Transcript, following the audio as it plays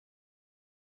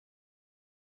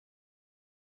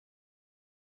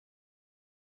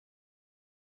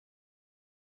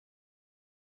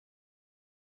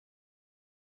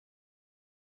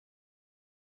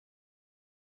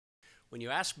when you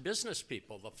ask business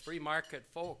people, the free market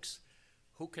folks,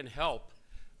 who can help,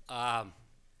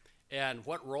 and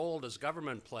what role does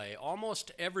government play,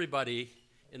 almost everybody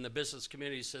in the business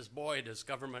community says, boy, does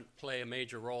government play a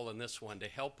major role in this one to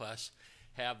help us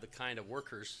have the kind of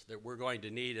workers that we're going to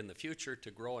need in the future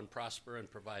to grow and prosper and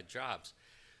provide jobs.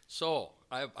 So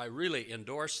I really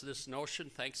endorse this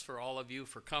notion. Thanks for all of you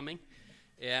for coming.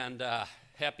 And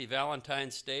happy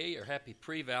Valentine's Day, or happy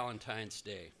pre-Valentine's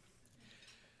Day.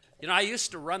 You know, I used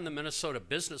to run the Minnesota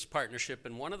Business Partnership,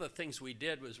 and one of the things we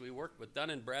did was we worked with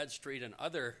Dun & Bradstreet and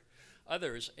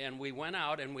others, and we went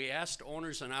out and we asked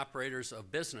owners and operators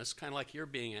of business, kind of like you're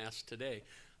being asked today,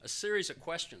 a series of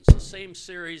questions, the same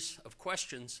series of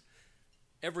questions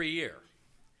every year.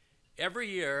 Every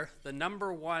year, the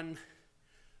number one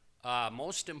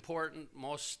most important,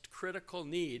 most critical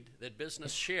need that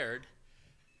business shared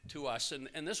to us,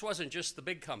 and this wasn't just the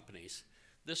big companies,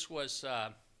 this was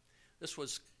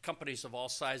companies of all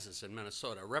sizes in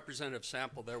Minnesota. A representative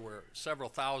sample, there were several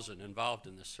thousand involved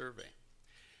in this survey.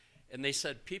 And they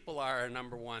said people are our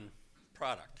number one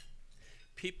product.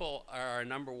 People are our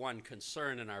number one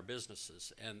concern in our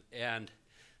businesses. And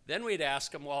then we'd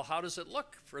ask them, well, how does it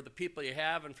look for the people you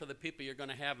have and for the people you're going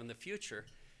to have in the future?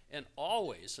 And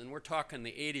always, and we're talking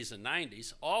the 80s and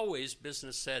 90s, always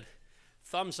business said,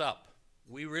 thumbs up.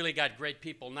 We really got great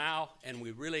people now, and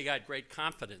we really got great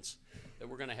confidence that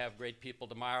we're going to have great people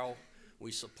tomorrow.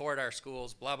 We support our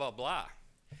schools, blah, blah, blah.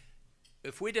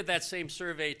 If we did that same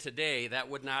survey today, that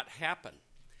would not happen.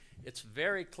 It's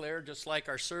very clear, just like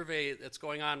our survey that's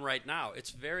going on right now, it's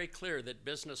very clear that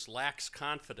business lacks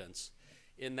confidence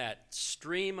in that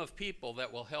stream of people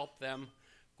that will help them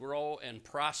grow and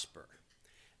prosper.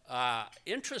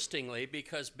 Interestingly,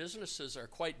 because businesses are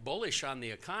quite bullish on the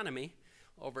economy,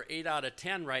 over 8 out of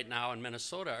 10 right now in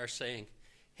Minnesota are saying,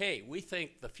 hey, we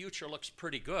think the future looks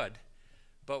pretty good,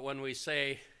 but when we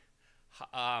say,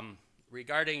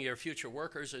 regarding your future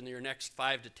workers and your next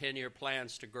 5 to 10 year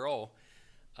plans to grow,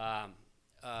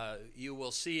 you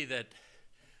will see that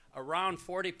around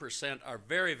 40% are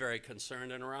very, very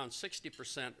concerned, and around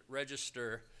 60%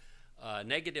 register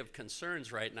negative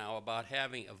concerns right now about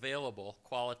having available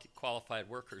qualified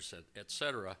workers, et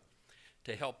cetera,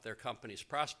 to help their companies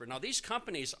prosper. Now, these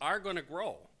companies are going to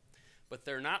grow, but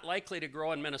they're not likely to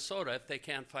grow in Minnesota if they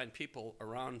can't find people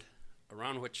around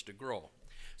which to grow.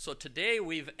 So today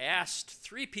we've asked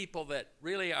 3 people that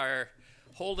really are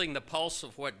holding the pulse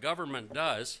of what government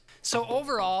does. So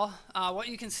overall, what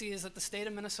you can see is that the state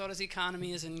of Minnesota's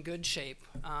economy is in good shape.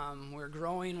 We're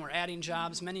growing, we're adding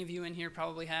jobs. Many of you in here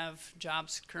probably have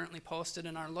jobs currently posted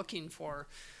and are looking for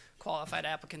qualified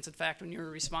applicants. In fact, when you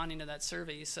were responding to that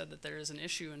survey, you said that there is an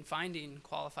issue in finding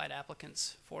qualified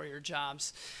applicants for your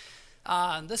jobs.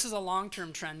 This is a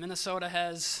long-term trend. Minnesota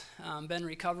has been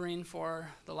recovering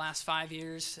for the last 5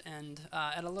 years, and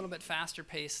at a little bit faster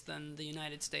pace than the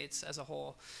United States as a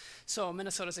whole. So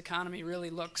Minnesota's economy really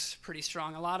looks pretty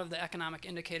strong. A lot of the economic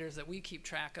indicators that we keep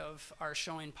track of are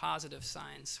showing positive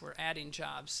signs. We're adding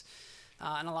jobs,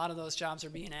 and a lot of those jobs are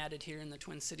being added here in the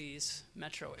Twin Cities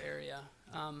metro area.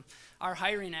 Our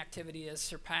hiring activity has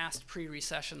surpassed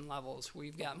pre-recession levels.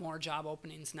 We've got more job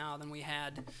openings now than we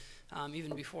had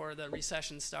even before the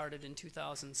recession started in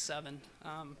 2007.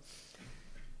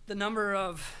 The number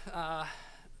of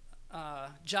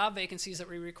job vacancies that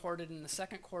we recorded in the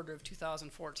second quarter of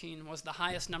 2014 was the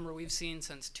highest number we've seen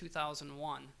since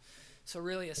 2001. So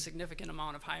really a significant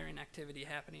amount of hiring activity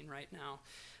happening right now.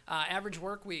 Average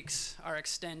work weeks are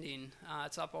extending.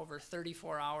 It's up over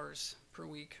 34 hours per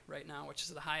week right now, which is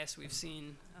the highest we've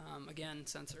seen, again,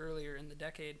 since earlier in the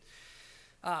decade.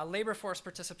 Labor force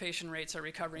participation rates are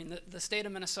recovering. The state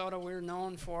of Minnesota, we're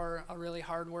known for a really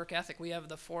hard work ethic. We have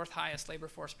the 4th highest labor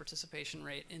force participation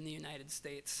rate in the United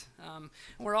States.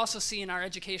 We're also seeing our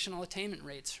educational attainment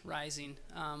rates rising.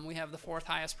 We have the 4th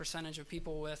highest percentage of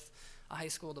people with a high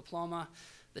school diploma,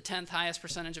 the 10th highest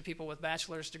percentage of people with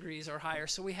bachelor's degrees or higher.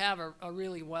 So we have a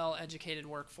really well-educated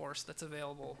workforce that's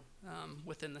available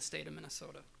within the state of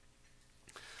Minnesota.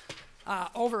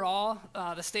 Overall,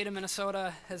 the state of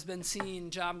Minnesota has been seeing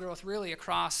job growth really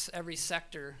across every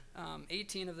sector.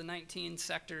 18 of the 19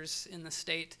 sectors in the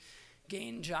state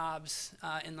gained jobs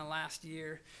in the last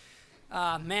year.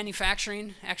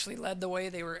 Manufacturing actually led the way.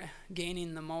 They were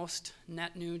gaining the most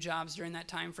net new jobs during that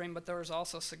time frame, but there was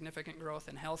also significant growth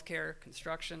in healthcare,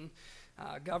 construction,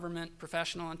 government,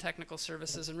 professional and technical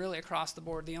services, and really across the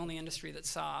board. The only industry that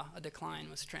saw a decline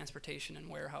was transportation and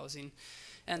warehousing,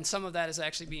 and some of that is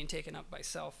actually being taken up by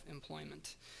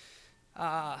self-employment.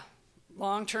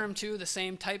 Long term too, the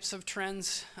same types of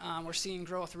trends. We're seeing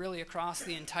growth really across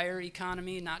the entire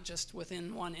economy, not just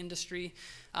within one industry.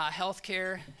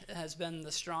 Healthcare has been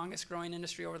the strongest growing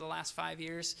industry over the last 5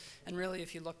 years. And really,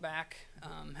 if you look back,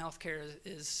 healthcare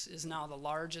is now the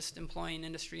largest employing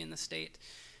industry in the state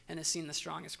and has seen the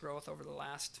strongest growth over the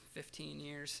last 15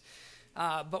 years.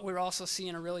 But we're also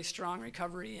seeing a really strong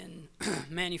recovery in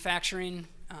manufacturing,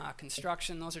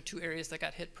 construction. Those are two areas that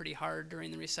got hit pretty hard during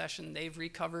the recession. They've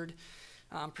recovered.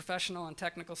 Professional and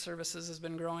technical services has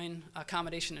been growing.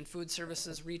 Accommodation and food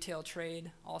services, retail trade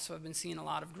also have been seeing a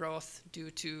lot of growth due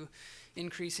to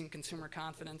increasing consumer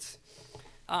confidence.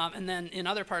 And then in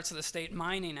other parts of the state,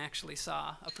 mining actually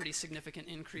saw a pretty significant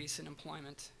increase in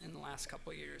employment in the last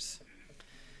couple of years.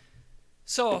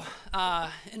 So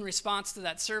in response to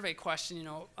that survey question,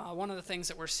 one of the things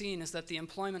that we're seeing is that the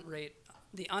unemployment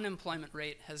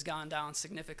rate has gone down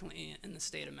significantly in the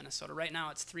state of Minnesota. Right now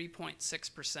it's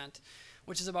 3.6%,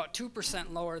 which is about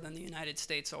 2% lower than the United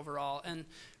States overall. And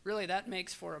really that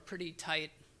makes for a pretty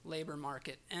tight labor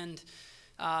market. And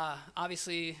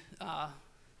obviously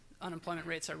unemployment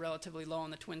rates are relatively low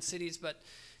in the Twin Cities, but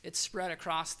it's spread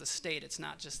across the state. It's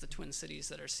not just the Twin Cities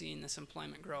that are seeing this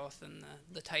employment growth and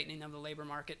the tightening of the labor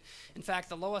market. In fact,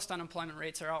 the lowest unemployment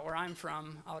rates are out where I'm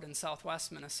from, out in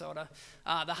southwest Minnesota.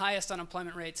 The highest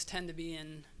unemployment rates tend to be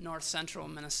in north central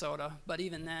Minnesota, but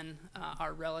even then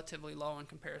are relatively low in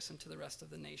comparison to the rest of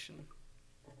the nation.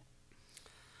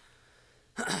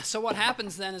 So what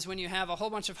happens then is when you have a whole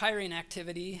bunch of hiring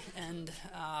activity and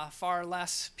far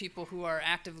less people who are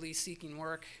actively seeking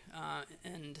work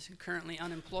and currently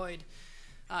unemployed,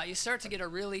 you start to get a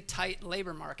really tight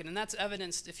labor market. And that's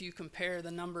evidenced if you compare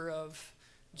the number of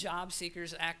job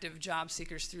seekers, active job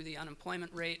seekers through the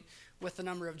unemployment rate with the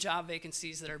number of job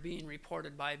vacancies that are being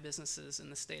reported by businesses in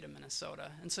the state of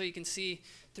Minnesota. And so you can see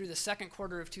through the second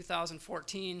quarter of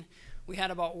 2014, we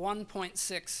had about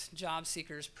 1.6 job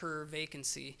seekers per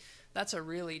vacancy. That's a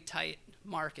really tight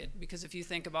market because if you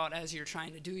think about as you're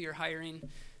trying to do your hiring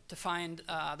to find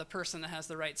the person that has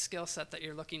the right skill set that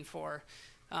you're looking for,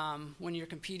 when you're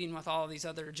competing with all of these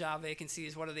other job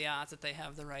vacancies, what are the odds that they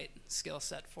have the right skill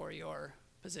set for your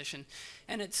position?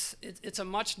 And it's a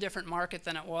much different market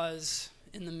than it was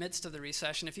in the midst of the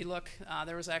recession. If you look,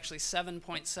 there was actually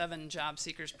 7.7 job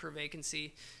seekers per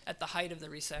vacancy at the height of the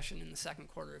recession in the second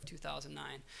quarter of 2009.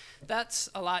 That's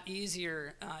a lot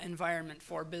easier environment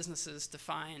for businesses to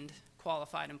find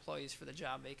qualified employees for the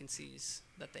job vacancies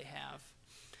that they have.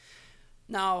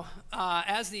 Now,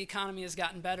 as the economy has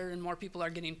gotten better and more people are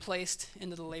getting placed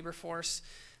into the labor force,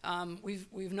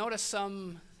 we've noticed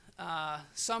some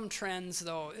trends,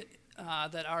 though,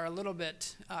 that are a little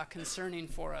bit concerning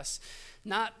for us.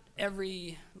 Not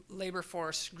every labor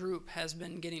force group has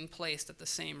been getting placed at the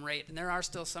same rate, and there are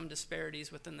still some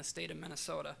disparities within the state of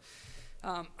Minnesota.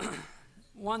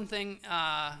 One thing,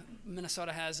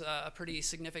 Minnesota has a pretty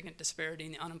significant disparity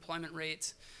in the unemployment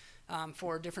rates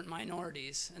for different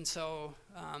minorities, and so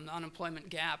the unemployment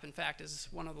gap, in fact, is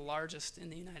one of the largest in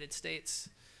the United States.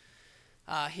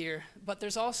 Here. But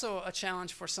there's also a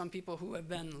challenge for some people who have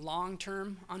been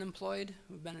long-term unemployed,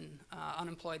 who've been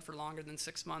unemployed for longer than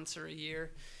 6 months or a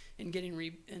year, in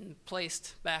getting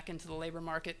placed back into the labor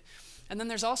market. And then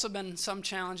there's also been some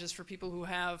challenges for people who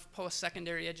have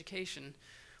post-secondary education,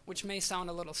 which may sound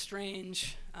a little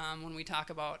strange when we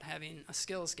talk about having a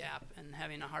skills gap and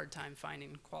having a hard time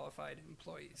finding qualified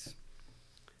employees.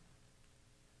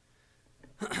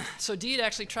 So DEED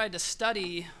actually tried to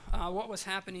study what was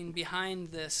happening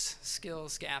behind this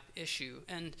skills gap issue.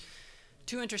 And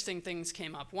two interesting things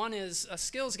came up. One is a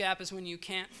skills gap is when you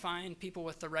can't find people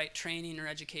with the right training or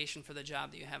education for the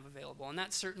job that you have available. And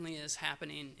that certainly is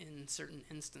happening in certain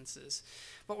instances.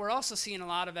 But we're also seeing a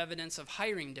lot of evidence of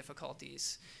hiring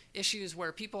difficulties, issues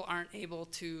where people aren't able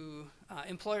to,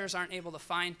 employers aren't able to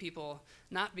find people,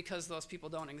 not because those people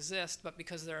don't exist, but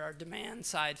because there are demand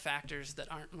side factors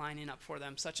that aren't lining up for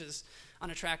them, such as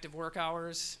unattractive work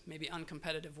hours, maybe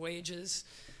uncompetitive wages,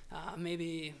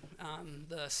 maybe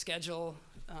the schedule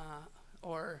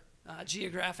or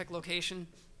geographic location.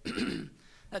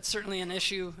 That's certainly an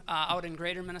issue out in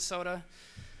greater Minnesota.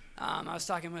 I was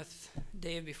talking with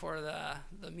Dave before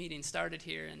the meeting started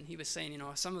here, and he was saying,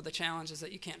 some of the challenges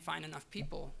that you can't find enough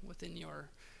people within your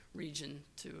region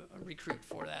to recruit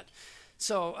for that.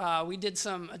 So we did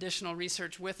some additional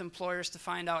research with employers to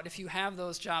find out if you have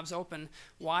those jobs open,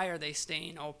 why are they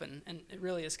staying open? And it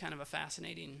really is kind of a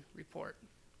fascinating report.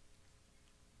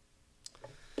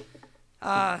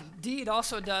 DEED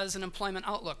also does an employment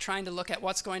outlook, trying to look at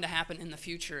what's going to happen in the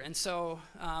future. And so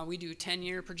we do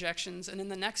 10-year projections, and in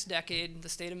the next decade, the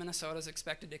state of Minnesota is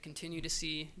expected to continue to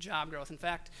see job growth. In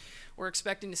fact, we're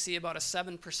expecting to see about a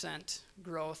 7%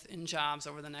 growth in jobs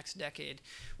over the next decade,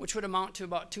 which would amount to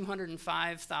about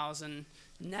 205,000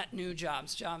 net new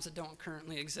jobs, jobs that don't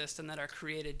currently exist and that are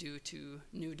created due to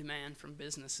new demand from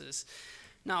businesses.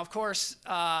 Now, of course,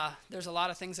 there's a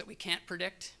lot of things that we can't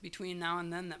predict between now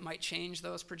and then that might change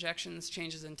those projections,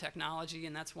 changes in technology,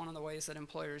 and that's one of the ways that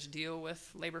employers deal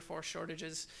with labor force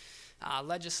shortages,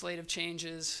 legislative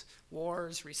changes,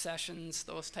 wars, recessions,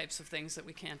 those types of things that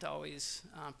we can't always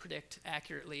predict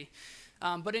accurately.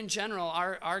 But in general,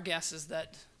 our guess is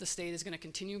that the state is going to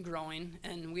continue growing,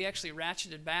 and we actually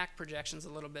ratcheted back projections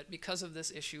a little bit because of this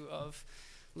issue of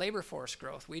labor force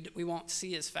growth. We won't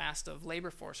see as fast of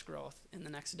labor force growth in the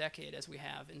next decade as we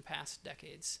have in past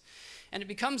decades. And it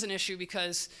becomes an issue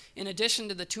because in addition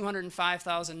to the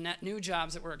 205,000 net new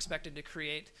jobs that we're expected to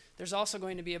create, there's also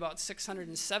going to be about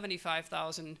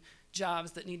 675,000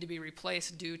 jobs that need to be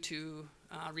replaced due to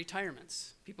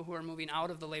retirements. People who are moving out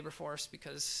of the labor force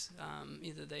because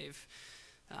either they've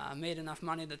made enough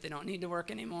money that they don't need to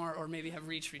work anymore, or maybe have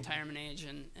reached retirement age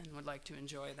and would like to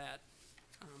enjoy that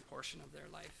portion of their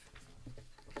life.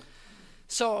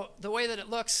 So the way that it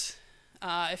looks,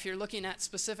 if you're looking at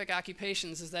specific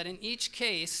occupations, is that in each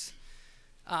case,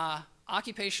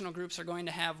 occupational groups are going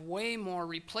to have way more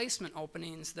replacement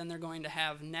openings than they're going to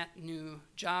have net new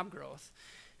job growth.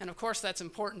 And of course that's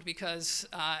important because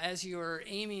as you're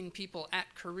aiming people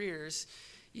at careers,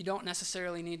 you don't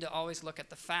necessarily need to always look at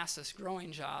the fastest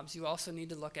growing jobs. You also need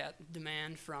to look at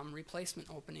demand from replacement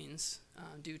openings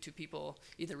due to people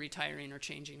either retiring or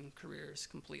changing careers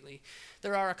completely.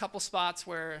 There are a couple spots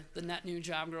where the net new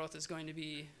job growth is going to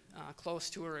be close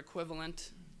to or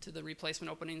equivalent to the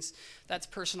replacement openings. That's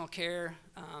personal care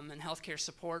and healthcare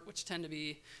support, which tend to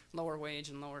be lower wage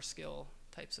and lower skill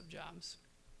types of jobs.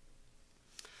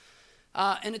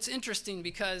 And it's interesting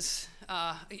because,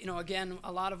 again,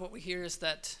 a lot of what we hear is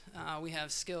that we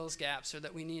have skills gaps, or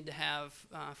that we need to have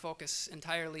focus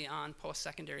entirely on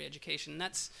post-secondary education. And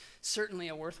that's certainly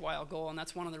a worthwhile goal, and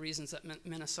that's one of the reasons that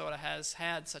Minnesota has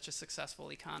had such a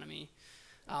successful economy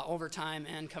over time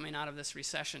and coming out of this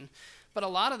recession. But a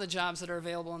lot of the jobs that are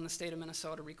available in the state of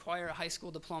Minnesota require a high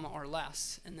school diploma or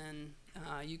less, and then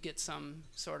you get some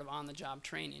sort of on-the-job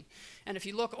training. And if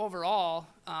you look overall,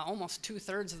 almost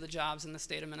 2/3 of the jobs in the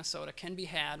state of Minnesota can be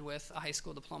had with a high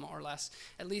school diploma or less,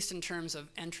 at least in terms of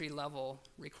entry-level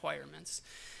requirements.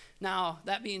 Now,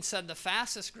 that being said, the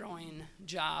fastest growing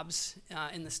jobs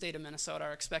in the state of Minnesota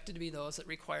are expected to be those that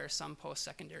require some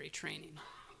post-secondary training,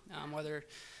 whether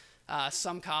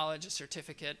some college, a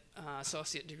certificate,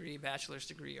 associate degree, bachelor's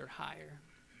degree, or higher.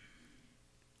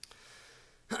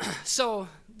 So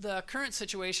the current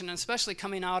situation, and especially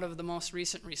coming out of the most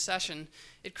recent recession,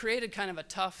 it created kind of a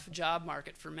tough job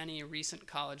market for many recent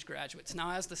college graduates.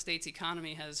 Now, as the state's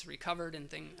economy has recovered and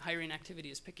hiring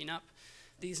activity is picking up,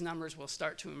 these numbers will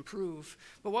start to improve.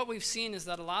 But what we've seen is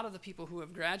that a lot of the people who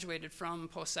have graduated from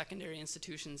post-secondary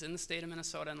institutions in the state of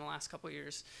Minnesota in the last couple of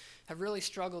years have really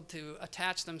struggled to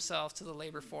attach themselves to the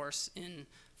labor force in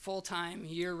full-time,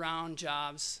 year-round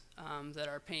jobs that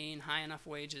are paying high enough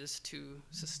wages to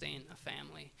sustain a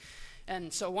family.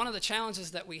 And so one of the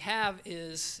challenges that we have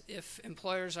is, if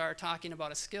employers are talking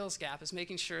about a skills gap, is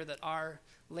making sure that our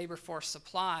labor force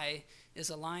supply is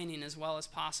aligning as well as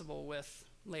possible with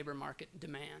labor market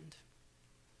demand.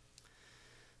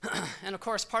 And of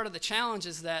course, part of the challenge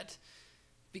is that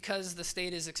because the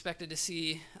state is expected to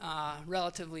see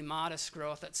relatively modest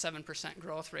growth at 7%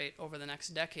 growth rate over the next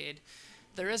decade,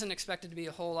 there isn't expected to be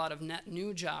a whole lot of net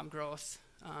new job growth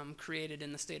created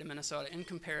in the state of Minnesota in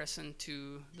comparison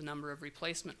to the number of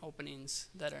replacement openings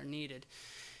that are needed.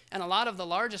 And a lot of the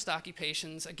largest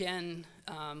occupations, again,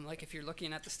 like if you're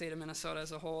looking at the state of Minnesota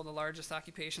as a whole, the largest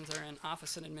occupations are in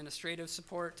office and administrative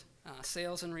support,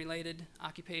 sales and related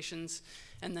occupations,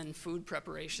 and then food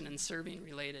preparation and serving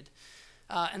related.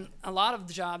 And a lot of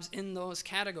the jobs in those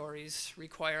categories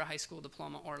require a high school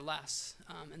diploma or less,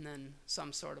 and then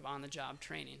some sort of on-the-job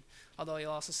training. Although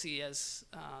you'll also see as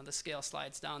the scale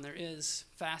slides down, there is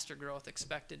faster growth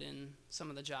expected in some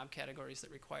of the job categories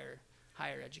that require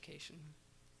higher education.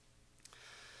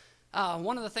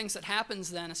 One of the things that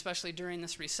happens then, especially during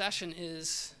this recession,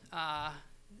 is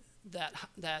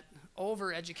that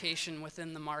over-education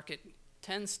within the market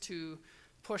tends to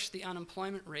push the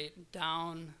unemployment rate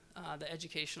down the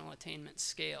educational attainment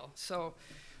scale. So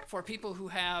for people who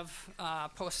have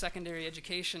post-secondary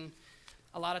education,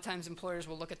 A lot of times employers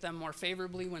will look at them more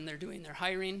favorably when they're doing their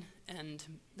hiring, and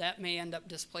that may end up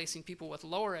displacing people with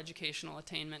lower educational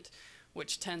attainment,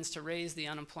 which tends to raise the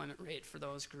unemployment rate for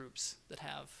those groups that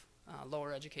have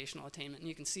lower educational attainment. And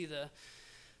you can see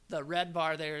the red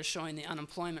bar there is showing the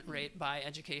unemployment rate by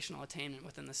educational attainment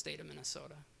within the state of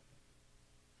Minnesota.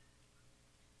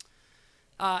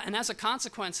 And as a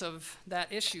consequence of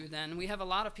that issue, then, we have a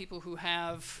lot of people who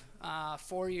have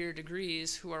 4-year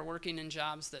degrees who are working in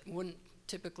jobs that wouldn't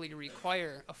typically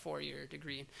require a 4-year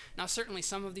degree. Now, certainly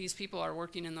some of these people are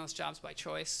working in those jobs by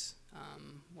choice,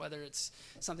 whether it's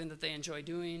something that they enjoy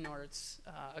doing or it's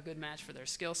a good match for their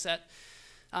skill set.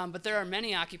 But there are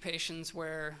many occupations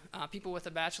where people with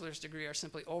a bachelor's degree are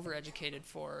simply overeducated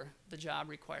for the job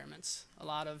requirements. A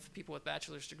lot of people with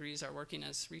bachelor's degrees are working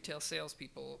as retail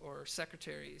salespeople or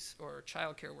secretaries or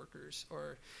childcare workers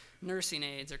or nursing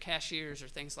aides or cashiers or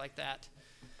things like that.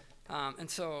 And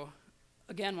so,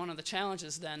 again, one of the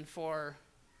challenges then for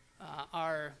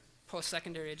our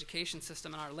post-secondary education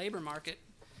system and our labor market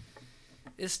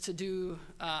is to do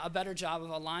a better job of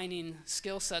aligning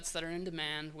skill sets that are in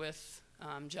demand with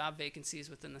job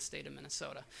vacancies within the state of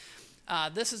Minnesota.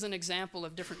 This is an example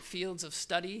of different fields of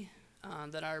study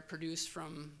that are produced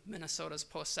from Minnesota's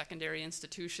post-secondary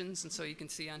institutions. And so you can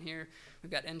see on here,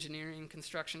 we've got engineering,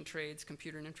 construction trades,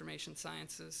 computer and information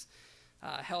sciences,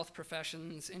 health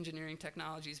professions, engineering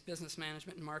technologies, business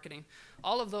management, and marketing.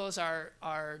 All of those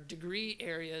are degree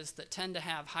areas that tend to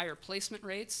have higher placement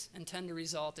rates and tend to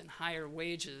result in higher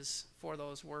wages for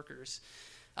those workers.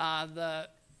 The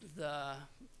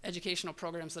educational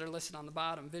programs that are listed on the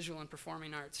bottom: visual and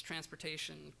performing arts,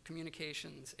 transportation,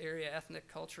 communications, area, ethnic,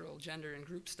 cultural, gender, and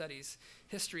group studies,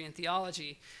 history, and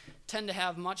theology, tend to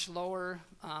have much lower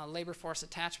labor force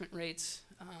attachment rates.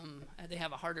 They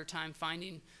have a harder time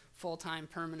finding full-time,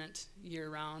 permanent,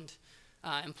 year-round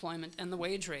employment, and the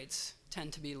wage rates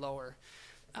tend to be lower.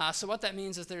 So what that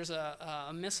means is there's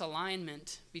a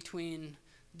misalignment between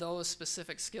those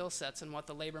specific skill sets and what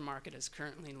the labor market is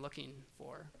currently looking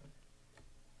for.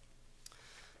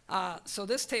 So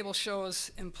this table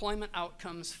shows employment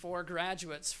outcomes for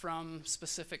graduates from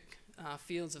specific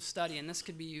fields of study, and this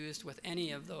could be used with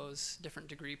any of those different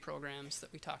degree programs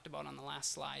that we talked about on the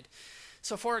last slide.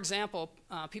 So for example,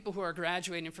 people who are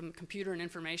graduating from computer and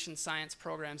information science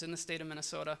programs in the state of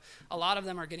Minnesota, a lot of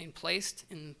them are getting placed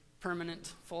in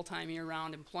permanent, full-time,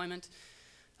 year-round employment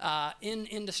in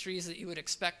industries that you would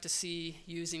expect to see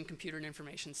using computer and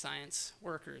information science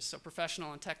workers. So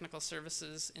professional and technical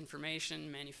services,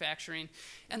 information, manufacturing,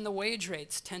 and the wage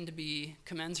rates tend to be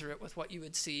commensurate with what you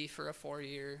would see for a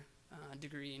 4-year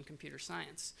degree in computer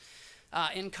science.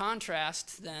 In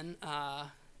contrast, then,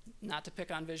 not to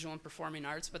pick on visual and performing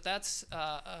arts, but that's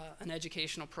an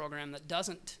educational program that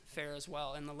doesn't fare as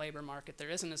well in the labor market.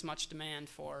 There isn't as much demand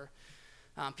for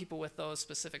people with those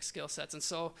specific skill sets. And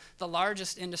so the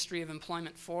largest industry of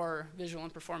employment for visual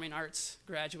and performing arts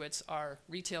graduates are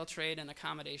retail, trade, and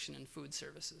accommodation and food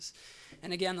services.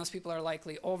 And again, those people are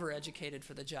likely overeducated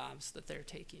for the jobs that they're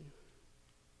taking.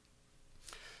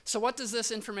 So what does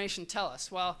this information tell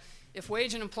us? Well, if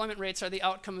wage and employment rates are the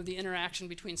outcome of the interaction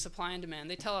between supply and demand,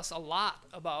 they tell us a lot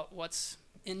about what's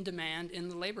in demand in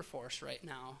the labor force right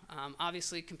now.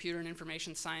 Obviously, computer and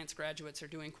information science graduates are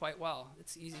doing quite well.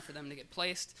 It's easy for them to get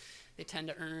placed. They tend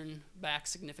to earn back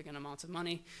significant amounts of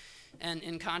money. And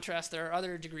in contrast, there are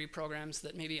other degree programs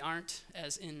that maybe aren't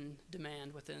as in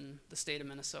demand within the state of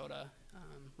Minnesota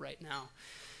right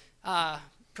now.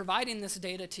 Providing this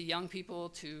data to young people,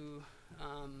 to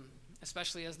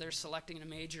especially as they're selecting a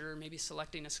major, maybe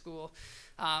selecting a school.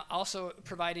 Also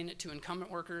providing it to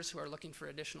incumbent workers who are looking for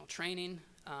additional training,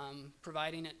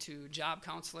 providing it to job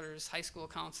counselors, high school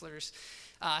counselors,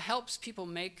 helps people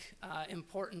make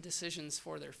important decisions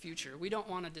for their future. We don't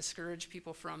want to discourage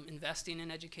people from investing in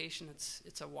education.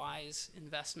 It's a wise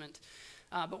investment.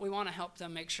 But we want to help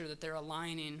them make sure that they're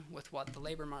aligning with what the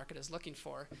labor market is looking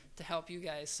for to help you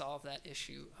guys solve that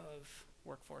issue of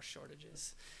workforce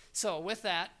shortages. So with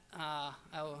that, I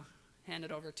will hand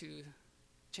it over to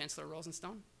Chancellor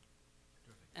Rosenstone.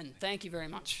 And thank you very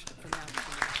much for the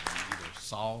opportunity. Either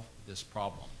solve this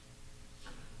problem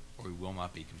or we will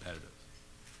not be competitive.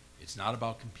 It's not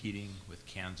about competing with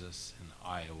Kansas and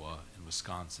Iowa and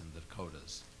Wisconsin, the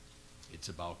Dakotas. It's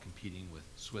about competing with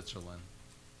Switzerland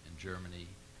and Germany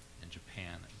and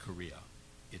Japan and Korea.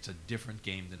 It's a different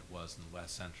game than it was in the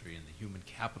last century, and the human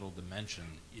capital dimension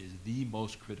is the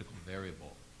most critical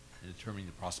variable in determining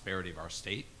the prosperity of our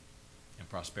state and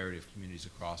prosperity of communities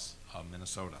across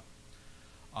Minnesota.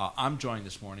 I'm joined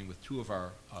this morning with two of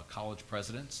our college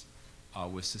presidents,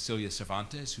 with Cecilia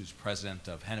Cervantes, who's president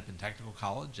of Hennepin Technical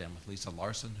College, and with Lisa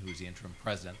Larson, who's the interim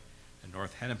president and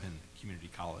North Hennepin Community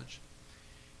College.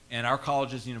 And our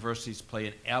colleges and universities play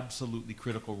an absolutely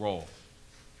critical role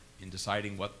in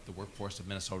deciding what the workforce of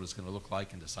Minnesota is going to look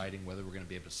like and deciding whether we're going to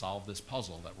be able to solve this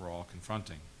puzzle that we're all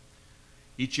confronting.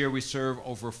 Each year we serve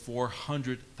over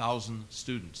 400,000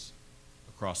 students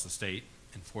across the state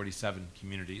in 47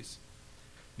 communities.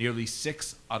 Nearly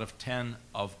 6 out of 10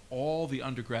 of all the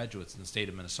undergraduates in the state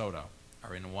of Minnesota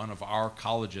are in one of our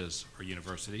colleges or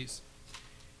universities.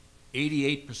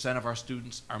 88% of our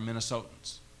students are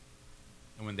Minnesotans.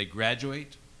 And when they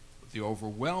graduate, the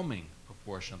overwhelming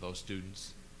proportion of those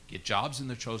students get jobs in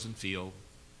their chosen field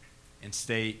and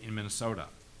stay in Minnesota.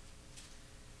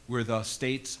 We're the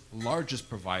state's largest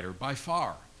provider by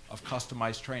far of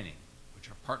customized training, which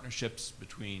are partnerships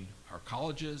between our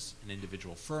colleges and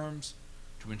individual firms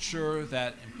to ensure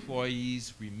that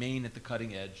employees remain at the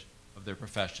cutting edge of their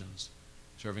professions,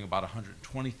 serving about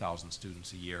 120,000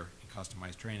 students a year in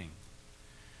customized training.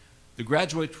 The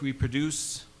graduates we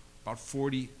produce, about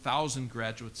 40,000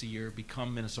 graduates a year,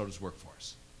 become Minnesota's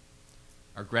workforce.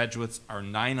 Our graduates are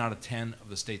 9 out of 10 of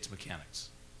the state's mechanics,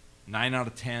 9 out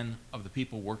of 10 of the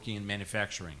people working in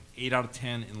manufacturing, 8 out of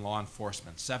 10 in law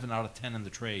enforcement, 7 out of 10 in the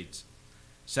trades,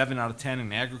 7 out of 10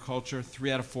 in agriculture,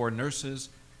 3 out of 4 nurses,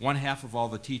 1/2 of all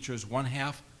the teachers,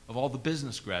 1/2 of all the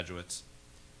business graduates,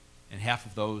 and 1/2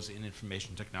 of those in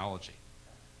information technology.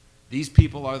 These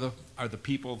people are the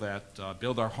people that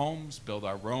build our homes, build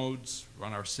our roads,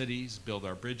 run our cities, build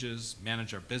our bridges,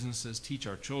 manage our businesses, teach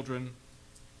our children,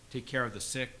 take care of the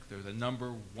sick. They're the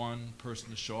 #1 person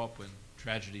to show up when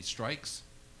tragedy strikes.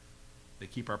 They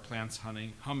keep our plants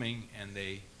humming, and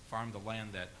they farm the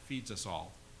land that feeds us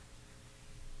all.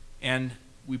 And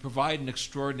we provide an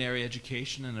extraordinary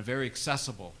education and a very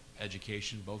accessible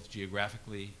education, both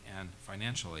geographically and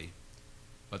financially.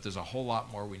 But there's a whole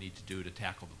lot more we need to do to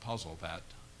tackle the puzzle that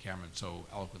Cameron so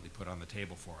eloquently put on the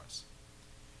table for us.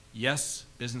 Yes,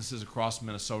 businesses across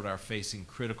Minnesota are facing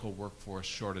critical workforce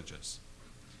shortages.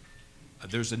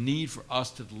 There's a need for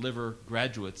us to deliver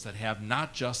graduates that have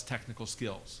not just technical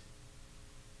skills,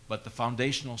 but the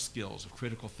foundational skills of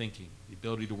critical thinking, the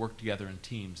ability to work together in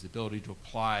teams, the ability to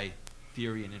apply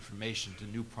theory and information to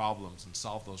new problems and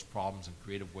solve those problems in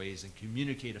creative ways and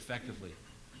communicate effectively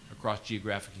across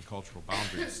geographic and cultural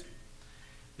boundaries.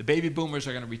 The baby boomers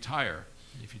are going to retire.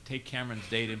 If you take Cameron's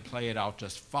data and play it out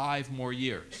just 5 more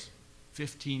years,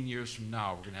 15 years from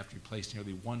now, we're going to have to replace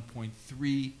nearly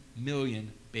 1.3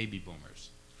 million baby boomers.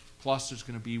 Plus, there's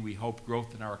going to be, we hope,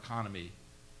 growth in our economy,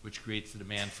 which creates the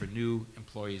demand for new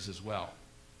employees as well.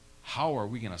 How are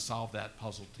we going to solve that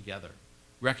puzzle together?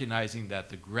 Recognizing that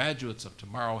the graduates of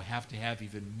tomorrow have to have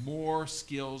even more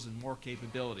skills and more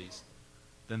capabilities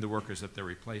than the workers that they're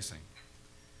replacing.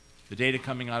 The data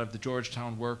coming out of the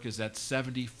Georgetown work is that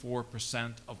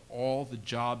 74% of all the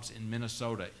jobs in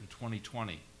Minnesota in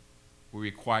 2020 will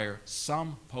require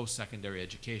some post-secondary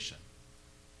education.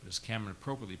 But as Cameron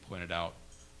appropriately pointed out,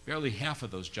 barely half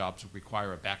of those jobs will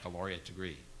require a baccalaureate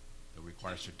degree. They'll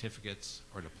require certificates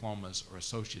or diplomas or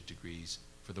associate degrees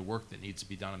for the work that needs to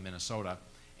be done in Minnesota.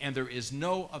 And there is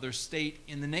no other state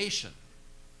in the nation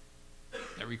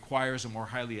that requires a more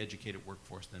highly educated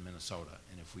workforce than Minnesota.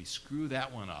 And if we screw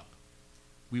that one up,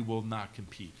 we will not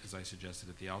compete, as I suggested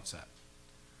at the outset.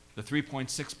 The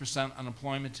 3.6%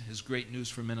 unemployment is great news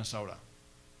for Minnesota.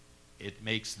 It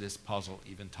makes this puzzle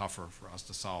even tougher for us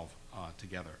to solve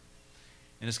together.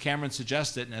 And as Cameron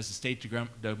suggested, and as the state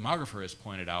demographer has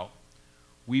pointed out,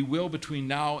 we will, between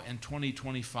now and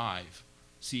 2025,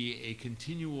 see a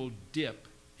continual dip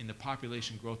in the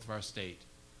population growth of our state,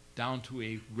 down to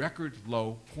a record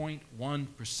low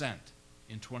 0.1%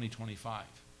 in 2025,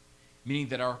 meaning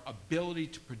that our ability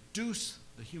to produce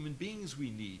the human beings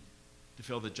we need to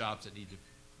fill the jobs that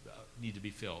need to be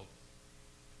filled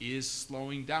is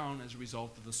slowing down as a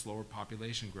result of the slower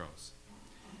population growth.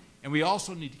 And we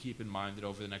also need to keep in mind that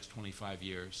over the next 25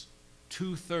 years,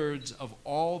 2/3 of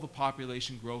all the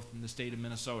population growth in the state of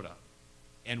Minnesota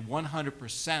and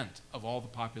 100% of all the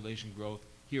population growth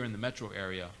here in the metro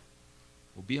area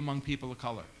will be among people of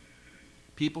color,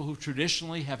 people who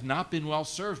traditionally have not been well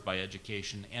served by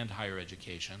education and higher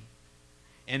education.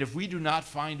 And if we do not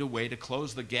find a way to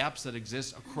close the gaps that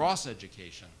exist across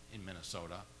education in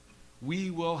Minnesota, we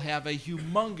will have a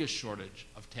humongous shortage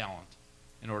of talent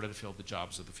in order to fill the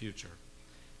jobs of the future.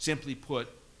 Simply put,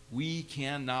 we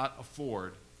cannot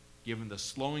afford, given the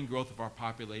slowing growth of our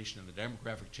population and the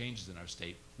demographic changes in our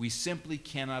state, we simply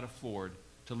cannot afford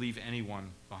to leave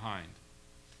anyone behind.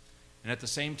 And at the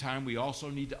same time, we also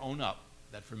need to own up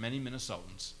that for many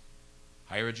Minnesotans,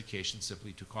 higher education is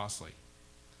simply too costly.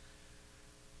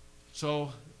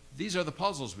 So these are the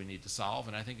puzzles we need to solve,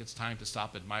 and I think it's time to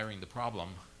stop admiring the problem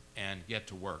and get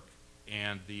to work.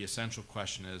 And the essential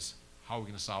question is, how are we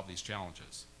going to solve these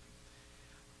challenges?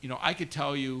 You know, I could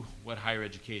tell you what higher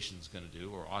education is going to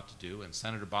do or ought to do, and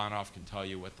Senator Bonoff can tell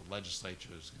you what the legislature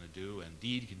is going to do, and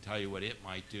DEED can tell you what it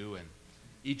might do, and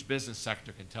each business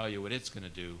sector can tell you what it's going to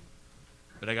do.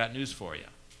 But I got news for you.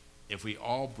 If we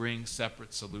all bring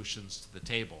separate solutions to the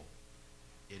table,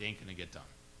 it ain't going to get done.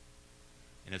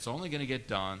 And it's only going to get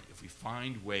done if we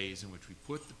find ways in which we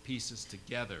put the pieces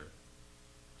together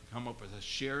to come up with a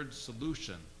shared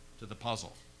solution to the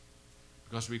puzzle.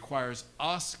 Because it requires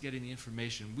us getting the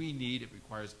information we need. It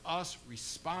requires us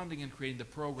responding and creating the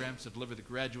programs to deliver the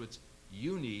graduates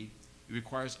you need. It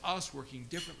requires us working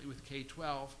differently with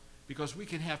K-12, because we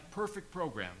can have perfect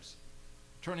programs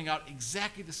turning out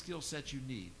exactly the skill sets you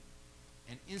need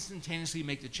and instantaneously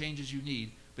make the changes you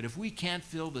need. But if we can't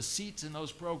fill the seats in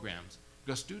those programs,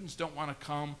 because students don't want to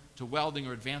come to welding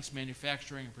or advanced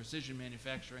manufacturing or precision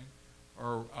manufacturing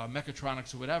or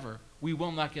mechatronics or whatever, we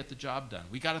will not get the job done.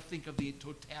 We got to think of the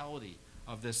totality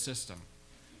of this system,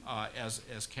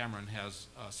 as Cameron has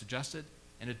suggested,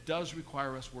 and it does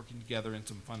require us working together in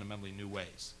some fundamentally new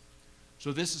ways.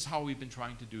 So this is how we've been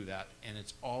trying to do that, and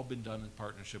it's all been done in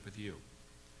partnership with you.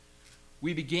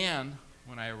 We began,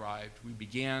 when I arrived, we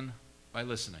began by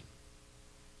listening.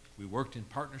 We worked in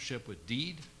partnership with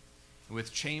DEED and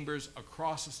with chambers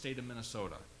across the state of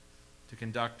Minnesota to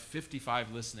conduct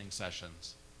 55 listening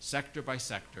sessions, sector by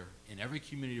sector, in every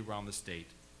community around the state,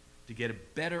 to get a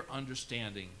better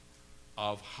understanding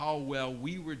of how well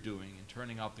we were doing in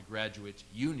turning out the graduates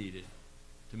you needed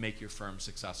to make your firm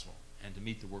successful and to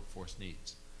meet the workforce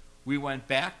needs. We went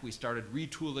back, we started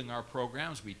retooling our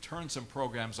programs, we turned some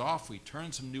programs off, we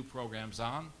turned some new programs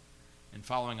on, and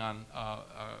following on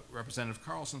Representative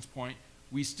Carlson's point,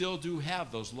 we still do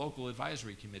have those local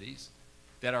advisory committees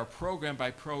that are program by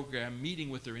program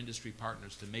meeting with their industry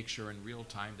partners to make sure in real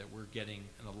time that we're getting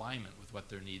an alignment with what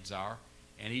their needs are.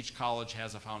 And each college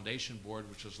has a foundation board,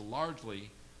 which is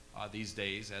largely these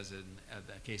days, as in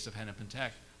the case of Hennepin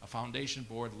Tech, a foundation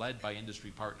board led by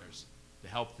industry partners to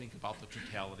help think about the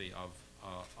totality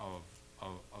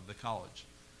of the college.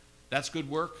 That's good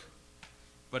work,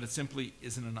 but it simply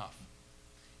isn't enough.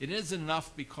 It isn't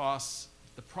enough because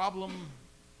the problem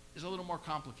is a little more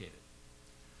complicated.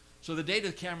 So the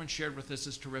data Cameron shared with us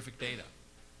is terrific data.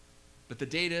 But the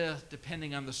data,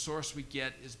 depending on the source we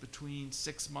get, is between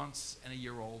 6 months and a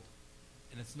year old.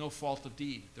 And it's no fault of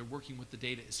DEED. They're working with the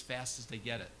data as fast as they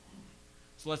get it.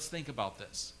 So let's think about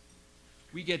this.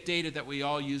 We get data that we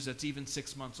all use that's even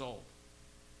 6 months old.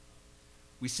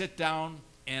 We sit down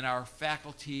and our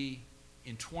faculty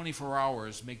in 24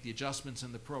 hours make the adjustments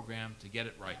in the program to get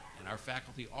it right. And our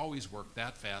faculty always work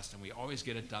that fast and we always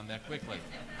get it done that quickly.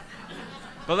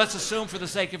 But let's assume for the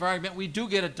sake of argument we do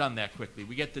get it done that quickly.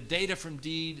 We get the data from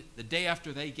DEED the day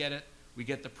after they get it. We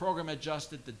get the program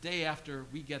adjusted the day after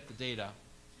we get the data.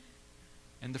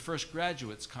 And the first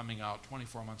graduate's coming out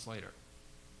 24 months later.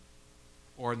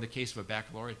 Or in the case of a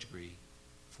baccalaureate degree,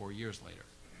 4 years later.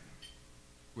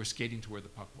 We're skating to where the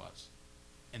puck was.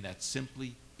 And that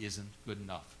simply isn't good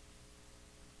enough.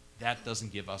 That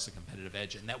doesn't give us a competitive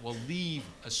edge, and that will leave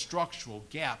a structural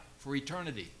gap for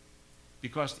eternity,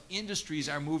 because the industries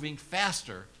are moving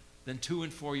faster than 2-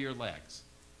 and 4-year lags.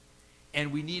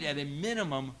 And we need, at a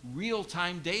minimum,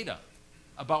 real-time data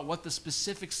about what the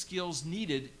specific skills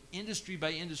needed industry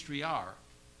by industry are,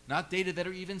 not data that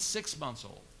are even 6 months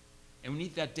old. And we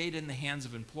need that data in the hands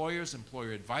of employers,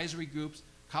 employer advisory groups,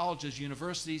 colleges,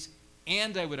 universities,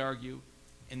 and I would argue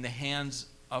in the hands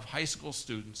of high school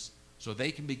students, so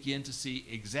they can begin to see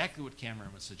exactly what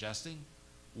Cameron was suggesting.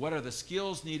 What are the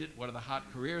skills needed? What are the hot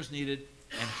careers needed?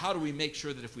 And how do we make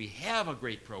sure that if we have a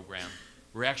great program,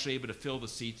 we're actually able to fill the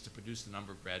seats to produce the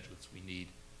number of graduates we need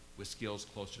with skills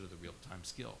closer to the real-time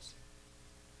skills?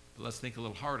 But let's think a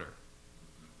little harder.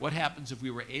 What happens if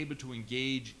we were able to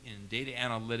engage in data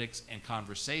analytics and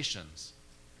conversations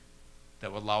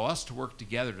that would allow us to work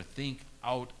together to think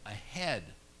out ahead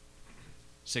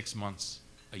 6 months,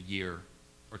 a year,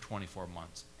 or 24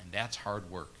 months? And that's hard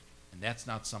work. And that's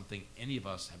not something any of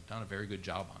us have done a very good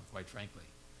job on, quite frankly.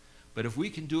 But if we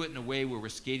can do it in a way where we're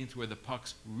skating to where the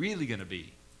puck's really going to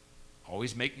be,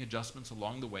 always making adjustments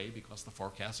along the way because the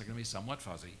forecasts are going to be somewhat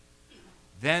fuzzy,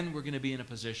 then we're going to be in a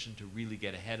position to really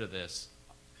get ahead of this,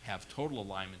 have total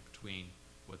alignment between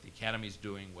what the academy's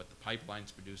doing, what the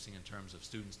pipeline's producing in terms of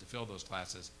students to fill those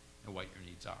classes, and what your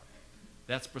needs are.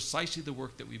 That's precisely the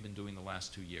work that we've been doing the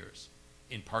last 2 years.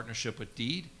 In partnership with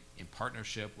DEED, in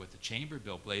partnership with the Chamber,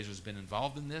 Bill Blazer's been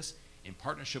involved in this, in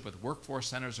partnership with workforce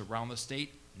centers around the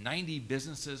state, 90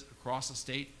 businesses across the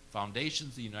state,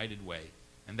 foundations the United Way,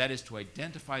 and that is to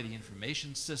identify the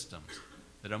information systems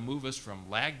that'll move us from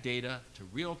lag data to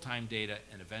real-time data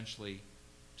and eventually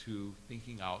to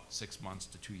thinking out 6 months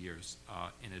to 2 years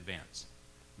in advance.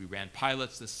 We ran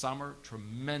pilots this summer,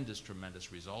 tremendous,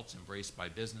 tremendous results embraced by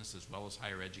business as well as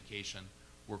higher education,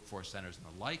 workforce centers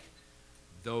and the like.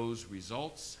 Those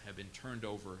results have been turned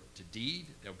over to DEED.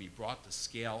 They'll be brought to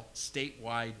scale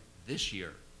statewide this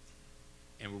year.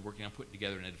 And we're working on putting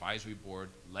together an advisory board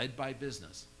led by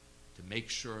business to make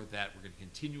sure that we're going to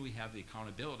continually have the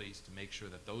accountabilities to make sure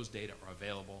that those data are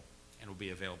available and will be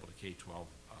available to K-12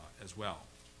 as well.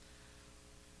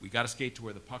 We got to skate to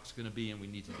where the puck's going to be, and we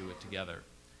need to do it together.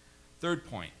 Third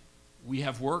point, we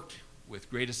have worked with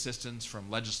great assistance from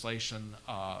legislation,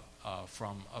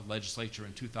 from a legislature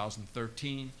in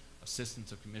 2013,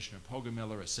 assistance of Commissioner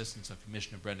Poggemiller, assistance of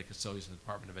Commissioner Brenda Casilius in the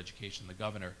Department of Education, the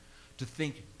governor, to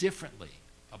think differently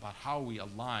about how we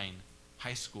align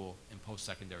high school and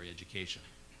post-secondary education.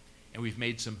 And we've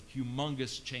made some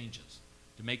humongous changes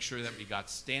to make sure that we got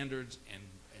standards and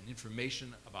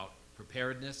information about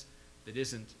preparedness that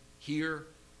isn't here,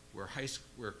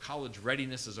 where college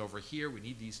readiness is over here. We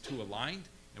need these two aligned,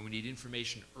 and we need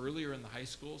information earlier in the high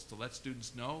schools to let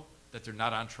students know that they're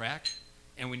not on track.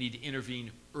 And we need to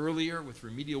intervene earlier with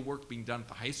remedial work being done at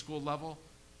the high school level,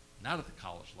 not at the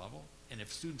college level. And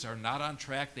if students are not on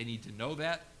track, they need to know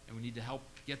that, and we need to help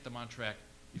get them on track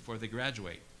before they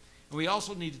graduate. And we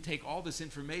also need to take all this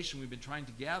information we've been trying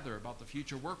to gather about the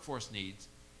future workforce needs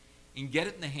and get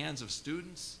it in the hands of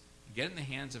students, get it in the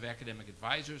hands of academic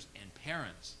advisors and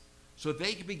parents so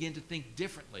they can begin to think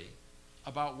differently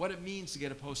about what it means to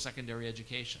get a post-secondary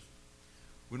education.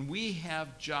 When we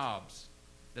have jobs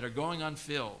that are going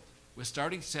unfilled with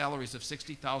starting salaries of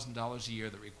 $60,000 a year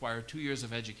that require 2 years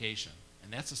of education,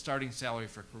 and that's a starting salary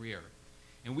for a career,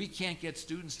 and we can't get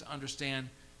students to understand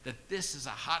that this is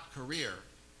a hot career,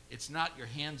 it's not your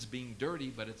hands being dirty,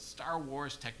 but it's Star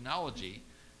Wars technology,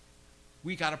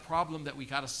 we got a problem that we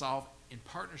got to solve in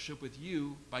partnership with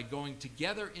you by going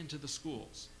together into the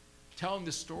schools, telling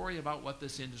the story about what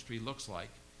this industry looks like.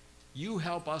 You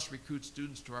help us recruit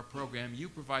students to our program, you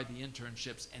provide the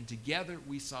internships, and together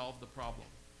we solve the problem.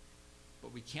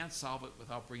 But we can't solve it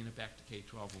without bringing it back to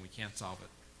K-12, and we can't solve it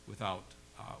without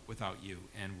you,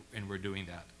 and we're doing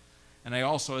that. And I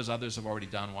also, as others have already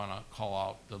done, want to call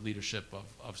out the leadership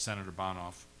of Senator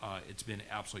Bonoff. It's been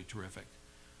absolutely terrific.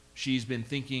 She's been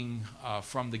thinking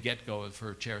from the get-go of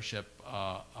her chairship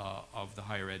of the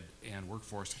Higher Ed and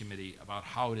Workforce Committee about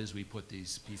how it is we put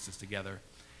these pieces together.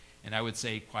 And I would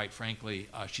say, quite frankly,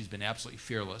 she's been absolutely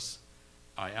fearless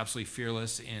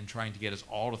in trying to get us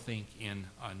all to think in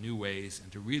new ways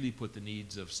and to really put the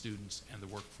needs of students and the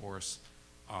workforce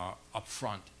up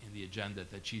front in the agenda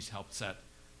that she's helped set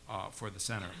for the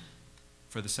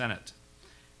Senate.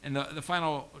 And the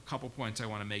final couple points I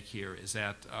want to make here is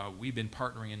that we've been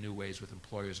partnering in new ways with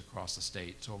employers across the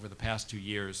state. So over the past 2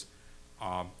 years,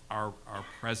 our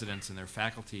presidents and their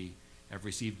faculty have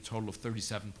received a total of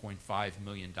 $37.5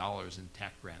 million in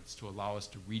tech grants to allow us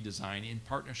to redesign, in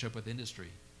partnership with industry,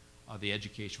 the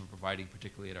education we're providing,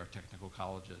 particularly at our technical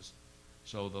colleges.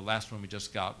 So the last one we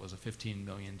just got was a $15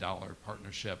 million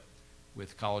partnership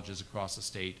with colleges across the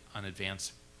state on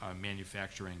advanced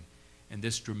manufacturing. And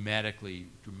this dramatically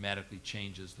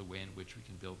changes the way in which we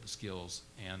can build the skills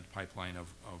and pipeline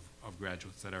of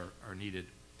graduates that are needed.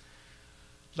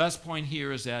 Last point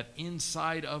here is that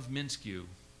inside of MNSCU,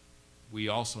 we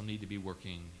also need to be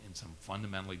working in some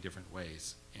fundamentally different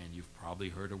ways. And you've probably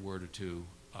heard a word or two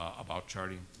about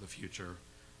charting the future.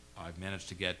 I've managed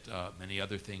to get many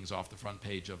other things off the front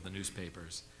page of the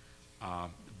newspapers.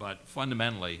 But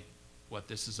fundamentally, what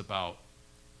this is about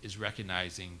is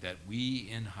recognizing that we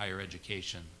in higher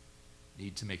education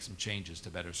need to make some changes to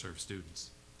better serve students.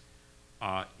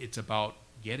 It's about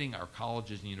getting our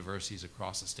colleges and universities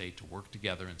across the state to work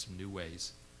together in some new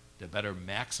ways to better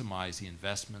maximize the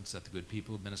investments that the good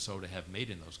people of Minnesota have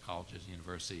made in those colleges and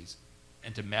universities,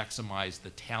 and to maximize the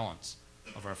talents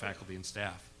of our faculty and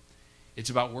staff.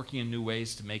 It's about working in new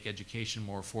ways to make education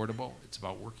more affordable. It's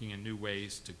about working in new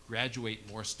ways to graduate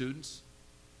more students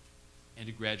and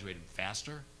to graduate them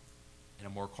faster in a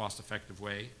more cost-effective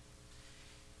way.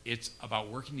 It's about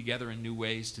working together in new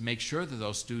ways to make sure that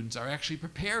those students are actually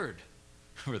prepared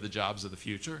for the jobs of the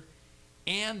future,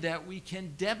 and that we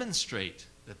can demonstrate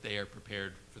that they are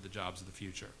prepared for the jobs of the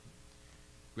future.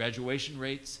 Graduation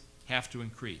rates have to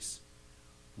increase.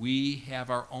 We have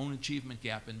our own achievement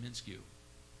gap in MNSCU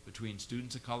between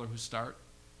students of color who start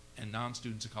and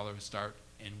non-students of color who start,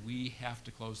 and we have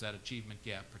to close that achievement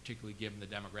gap, particularly given the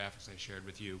demographics I shared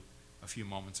with you a few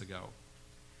moments ago.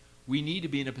 We need to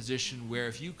be in a position where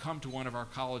if you come to one of our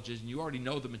colleges and you already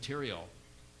know the material,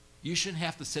 you shouldn't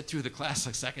have to sit through the class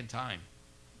a second time.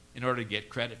 in order to get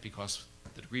credit because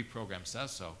the degree program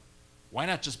says so, why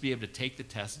not just be able to take the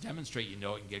test, demonstrate you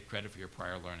know it, and get credit for your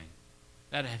prior learning?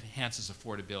 That enhances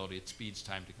affordability, it speeds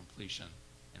time to completion,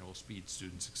 and it will speed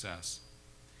student success.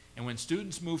 And when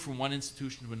students move from one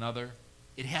institution to another,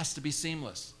 it has to be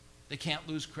seamless. They can't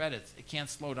lose credits, it can't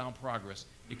slow down progress,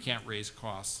 it can't raise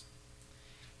costs.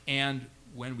 And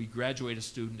when we graduate a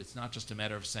student, it's not just a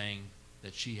matter of saying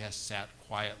that she has sat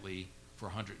quietly for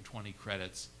 120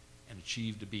 credits and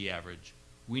achieved a B average.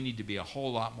 We need to be a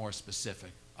whole lot more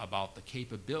specific about the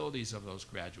capabilities of those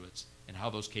graduates and how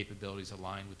those capabilities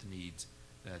align with the needs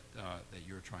that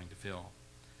you're trying to fill.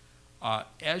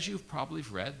 As you've probably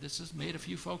read, this has made a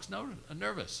few folks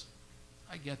nervous.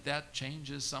 I get that. Change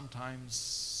is sometimes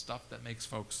stuff that makes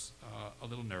folks a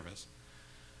little nervous.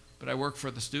 But I work for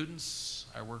the students,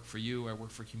 I work for you, I work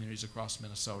for communities across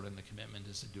Minnesota, and the commitment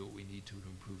is to do what we need to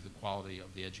improve the quality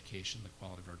of the education, the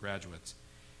quality of our graduates.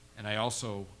 And I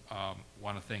also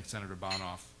want to thank Senator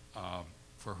Bonoff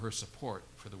for her support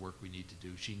for the work we need to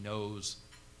do. She knows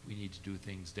we need to do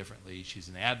things differently. She's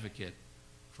an advocate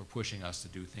for pushing us to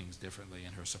do things differently,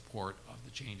 and her support of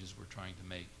the changes we're trying to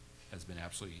make has been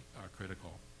absolutely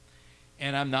critical.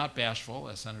 And I'm not bashful,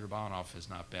 as Senator Bonoff is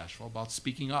not bashful, about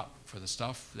speaking up for the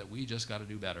stuff that we just got to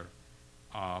do better.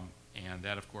 And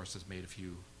that, of course, has made a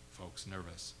few folks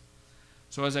nervous.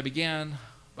 So as I began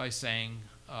by saying,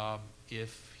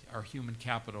 if our human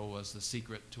capital was the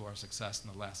secret to our success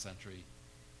in the last century,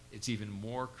 it's even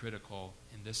more critical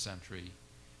in this century.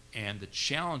 And the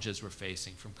challenges we're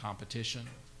facing from competition,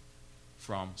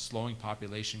 from slowing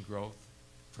population growth,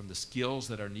 from the skills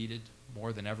that are needed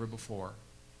more than ever before,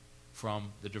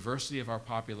 from the diversity of our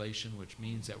population, which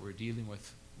means that we're dealing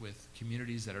with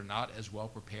communities that are not as well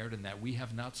prepared and that we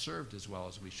have not served as well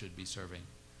as we should be serving.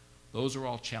 Those are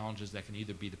all challenges that can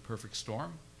either be the perfect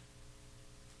storm,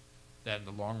 that in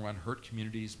the long run hurt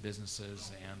communities,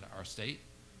 businesses, and our state,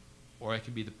 or it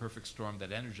can be the perfect storm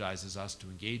that energizes us to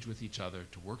engage with each other,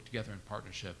 to work together in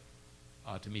partnership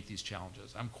to meet these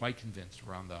challenges. I'm quite convinced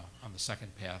we're on the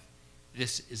second path.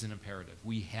 This is an imperative.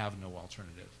 We have no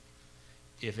alternative.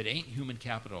 If it ain't human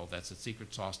capital that's the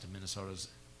secret sauce to Minnesota's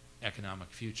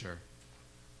economic future,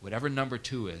 whatever number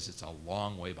 2 is, it's a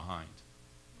long way behind.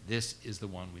 This is the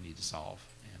one we need to solve,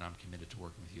 and I'm committed to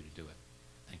working with you to do it.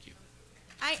 Thank you.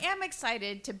 I am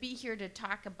excited to be here to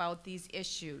talk about these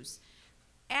issues.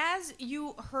 As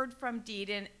you heard from Deed,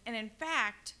 and in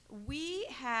fact, we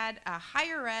had a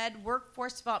higher ed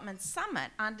workforce development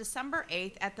summit on December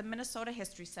 8th at the Minnesota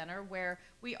History Center, where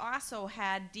we also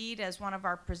had Deed as one of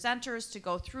our presenters to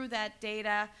go through that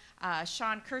data.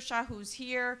 Sean Kershaw, who's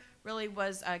here, really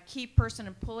was a key person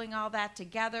in pulling all that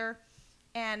together.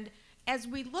 And as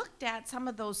we looked at some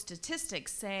of those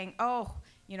statistics saying, oh,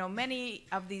 you know, many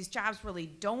of these jobs really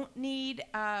don't need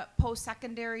a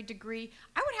post-secondary degree,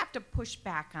 I would have to push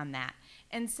back on that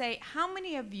and say, how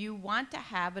many of you want to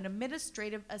have an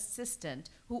administrative assistant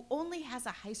who only has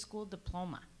a high school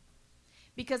diploma?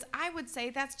 Because I would say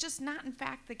that's just not in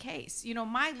fact the case. You know,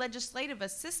 my legislative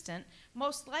assistant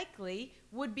most likely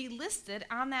would be listed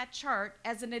on that chart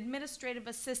as an administrative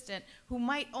assistant who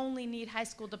might only need high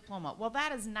school diploma. Well,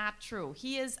 that is not true.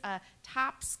 He is a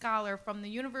top scholar from the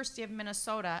University of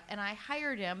Minnesota, and I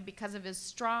hired him because of his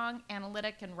strong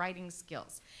analytic and writing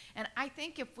skills. And I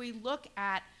think if we look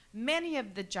at many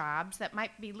of the jobs that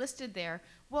might be listed there,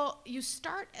 well, you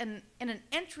start in an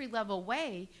entry-level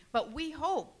way, but we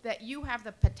hope that you have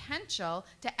the potential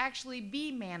to actually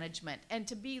be management and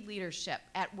to be leadership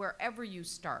at wherever you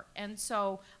start. And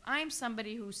so I'm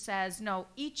somebody who says, no,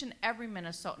 each and every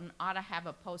Minnesotan ought to have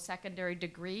a post-secondary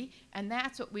degree, and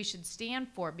that's what we should stand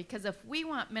for, because if we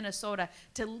want Minnesota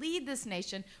to lead this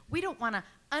nation, we don't want to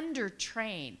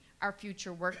undertrain our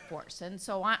future workforce. And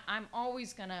so I'm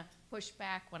always going to push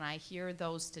back when I hear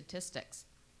those statistics.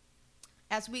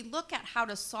 As we look at how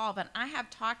to solve it, I have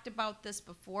talked about this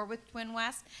before with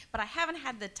TwinWest, but I haven't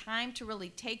had the time to really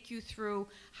take you through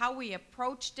how we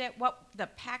approached it, what the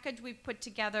package we put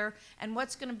together, and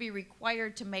what's going to be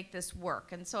required to make this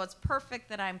work. And so it's perfect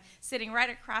that I'm sitting right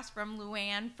across from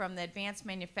Luann from the Advanced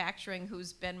Manufacturing,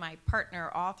 who's been my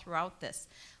partner all throughout this.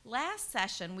 Last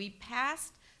session, we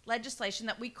passed legislation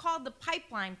that we called the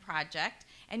Pipeline Project,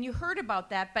 and you heard about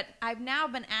that, but I've now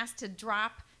been asked to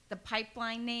drop the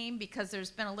pipeline name because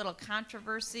there's been a little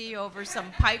controversy over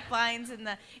some pipelines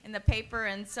in the paper,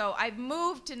 and so I've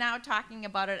moved to now talking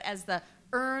about it as the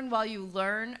earn while you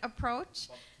learn approach.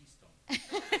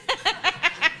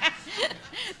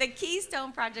 The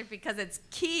Keystone Project, because it's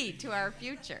key to our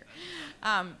future.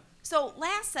 So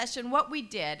last session, what we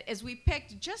did is we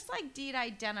picked, just like Deed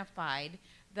identified,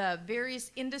 the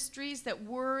various industries that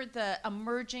were the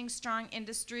emerging strong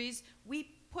industries.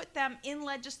 We put them in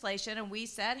legislation, and we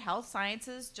said health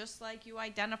sciences, just like you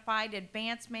identified,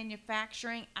 advanced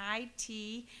manufacturing,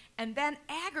 IT, and then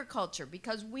agriculture,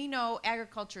 because we know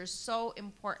agriculture is so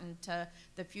important to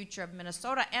the future of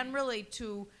Minnesota and really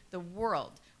to the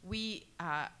world. We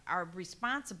are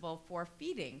responsible for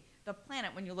feeding the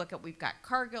planet. When you look at, we've got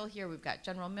Cargill here, we've got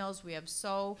General Mills, we have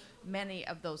so many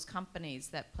of those companies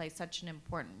that play such an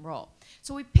important role.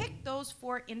 So we picked those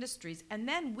 4 industries, and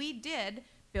then we did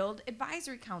build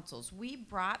advisory councils. We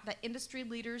brought the industry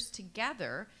leaders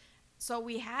together. So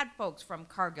we had folks from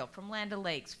Cargill, from Land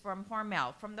O'Lakes, from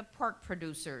Hormel, from the pork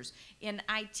producers. In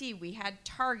IT, we had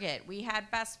Target, we had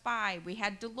Best Buy, we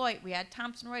had Deloitte, we had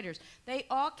Thomson Reuters. They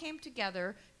all came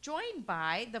together, joined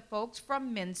by the folks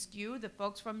from MnSTU, the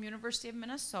folks from University of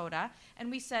Minnesota,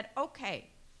 and we said, okay,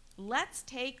 let's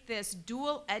take this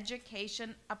dual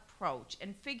education approach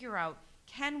and figure out,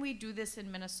 can we do this in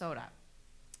Minnesota?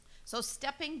 So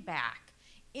stepping back,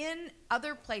 in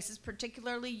other places,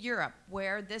 particularly Europe,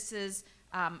 where this is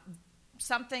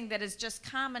something that is just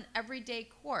common everyday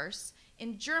course,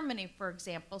 in Germany, for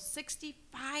example, 65%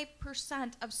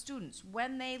 of students,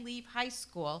 when they leave high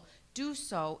school, do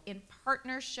so in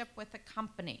partnership with a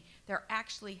company. They're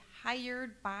actually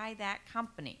hired by that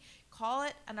company. Call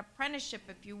it an apprenticeship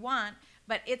if you want,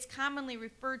 but it's commonly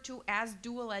referred to as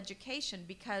dual education,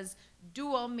 because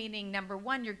dual meaning, number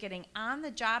one, you're getting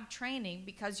on-the-job training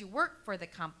because you work for the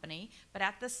company, but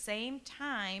at the same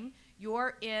time,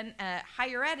 you're in a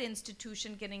higher ed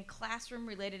institution getting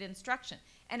classroom-related instruction.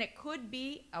 And it could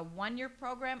be a 1-year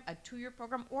program, a 2-year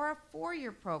program, or a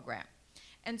 4-year program.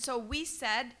 And so we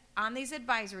said on these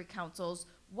advisory councils,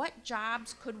 what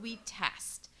jobs could we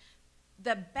test?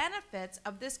 The benefits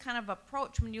of this kind of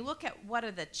approach, when you look at what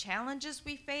are the challenges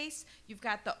we face, you've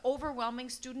got the overwhelming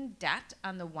student debt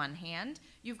on the one hand.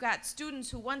 You've got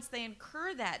students who, once they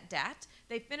incur that debt,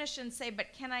 they finish and say,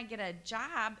 but can I get a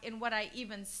job in what I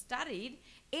even studied?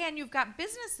 And you've got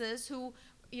businesses who,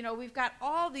 you know, we've got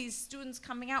all these students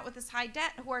coming out with this high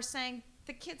debt who are saying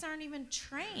the kids aren't even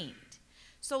trained.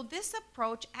 So this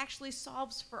approach actually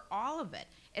solves for all of it.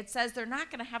 It says they're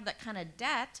not going to have that kind of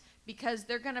debt because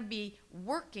they're going to be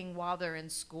working while they're in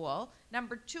school.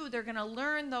 Number 2, they're going to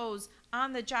learn those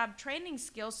on-the-job training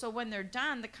skills, so when they're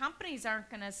done, the companies aren't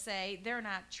going to say they're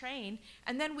not trained.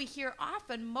 And then we hear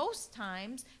often, most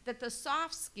times, that the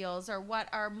soft skills are what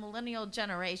our millennial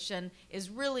generation is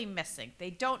really missing.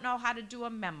 They don't know how to do a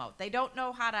memo. They don't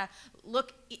know how to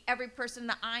look every person in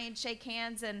the eye and shake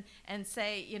hands and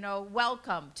say, you know,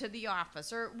 welcome to the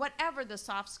office, or whatever the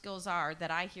soft skills are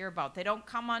that I hear about. They don't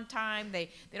come on time.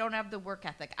 They don't have the work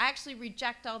ethic. I actually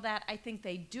reject all that. I think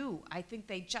they do. I think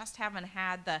they just haven't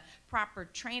had the proper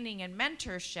training and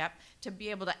mentorship to be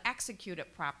able to execute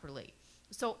it properly.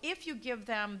 So if you give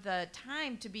them the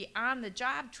time to be on the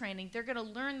job training, they're going to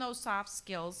learn those soft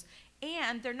skills,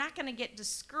 and they're not going to get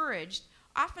discouraged.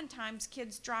 Oftentimes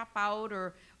kids drop out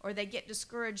or they get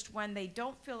discouraged when they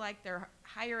don't feel like their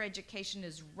higher education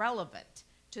is relevant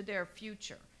to their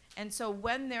future. And so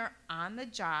when they're on the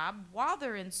job while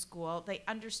they're in school, they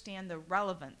understand the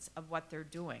relevance of what they're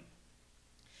doing.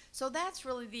 So that's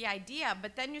really the idea.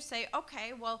 But then you say,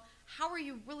 okay, well, how are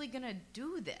you really going to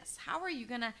do this? How are you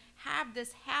going to have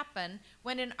this happen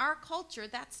when in our culture,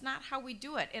 that's not how we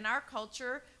do it? In our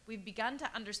culture, we've begun to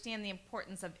understand the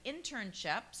importance of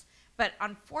internships, but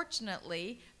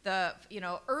unfortunately, the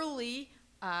early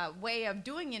way of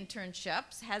doing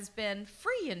internships has been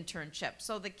free internships.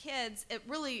 So the kids, it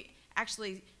really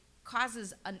actually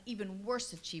causes an even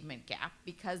worse achievement gap,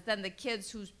 because then the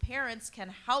kids whose parents can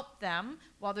help them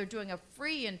while they're doing a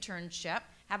free internship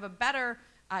have a better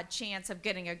chance of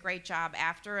getting a great job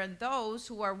after, and those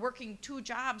who are working 2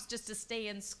 jobs just to stay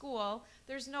in school,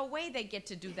 there's no way they get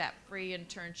to do that free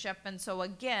internship, and so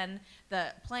again, the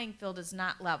playing field is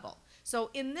not level. So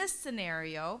in this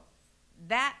scenario,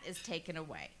 that is taken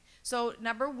away. So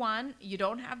number 1, you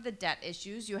don't have the debt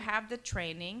issues, you have the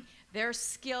training, they're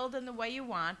skilled in the way you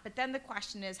want, but then the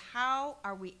question is, how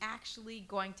are we actually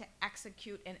going to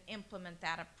execute and implement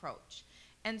that approach?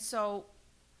 And so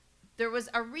there was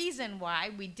a reason why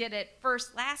we did it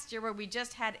first last year, where we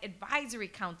just had advisory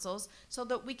councils so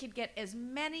that we could get as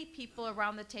many people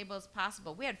around the table as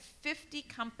possible. We had 50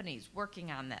 companies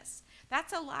working on this.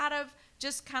 That's a lot of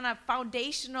just kind of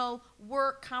foundational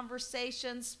work,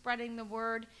 conversations, spreading the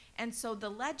word. And so the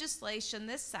legislation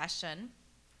this session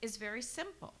is very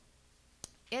simple.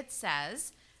 It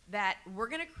says that we're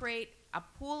going to create a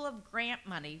pool of grant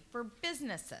money for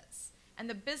businesses, and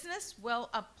the business will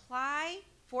apply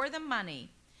for the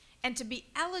money, and to be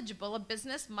eligible, a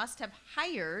business must have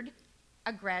hired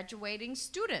a graduating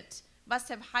student, must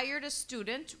have hired a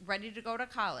student ready to go to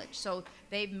college. So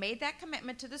they've made that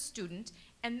commitment to the student,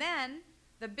 and then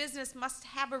the business must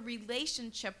have a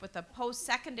relationship with a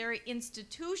post-secondary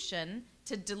institution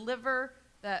to deliver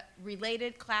the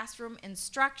related classroom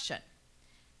instruction.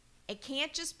 It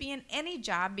can't just be in any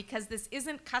job, because this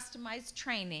isn't customized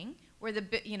training where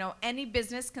any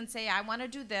business can say, I want to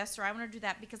do this or I want to do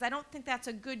that, because I don't think that's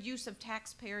a good use of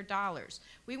taxpayer dollars.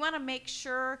 We want to make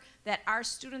sure that our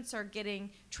students are getting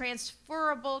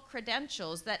transferable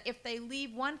credentials, that if they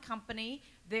leave one company,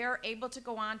 they're able to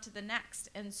go on to the next.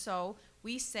 And so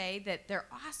we say that they're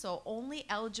also only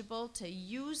eligible to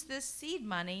use this seed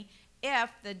money if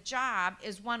the job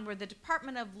is one where the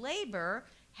Department of Labor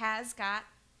has got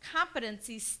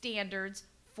competency standards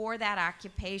for that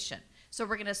occupation. So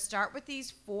we're going to start with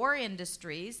these 4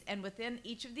 industries, and within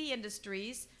each of the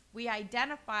industries, we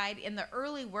identified in the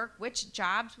early work which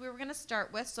jobs we were going to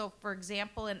start with. So for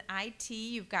example, in IT,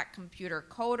 you've got computer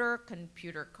coder,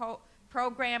 computer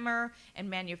programmer, and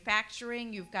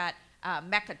manufacturing, you've got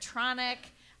mechatronic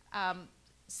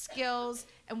skills,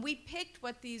 and we picked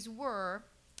what these were,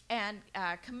 and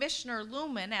Commissioner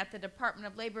Lumen at the Department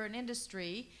of Labor and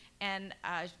Industry, and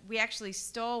we actually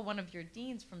stole one of your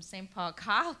deans from St. Paul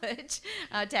College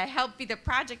to help be the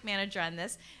project manager on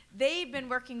this. They've been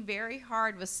working very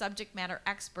hard with subject matter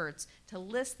experts to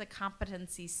list the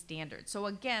competency standards. So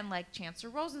again, like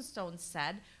Chancellor Rosenstone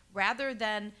said, rather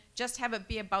than just have it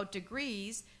be about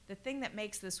degrees, the thing that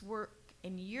makes this work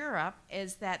in Europe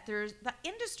is that the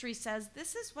industry says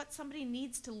this is what somebody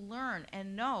needs to learn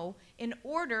and know in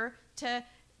order to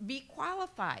be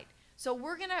qualified. So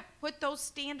we're going to put those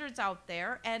standards out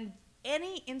there, and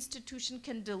any institution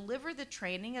can deliver the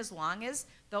training as long as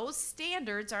those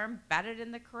standards are embedded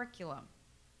in the curriculum.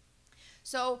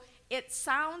 So it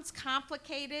sounds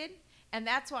complicated, and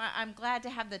that's why I'm glad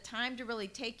to have the time to really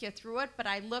take you through it. But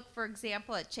I look, for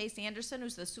example, at Chase Anderson,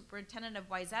 who's the superintendent of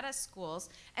Wayzata Schools,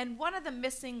 and one of the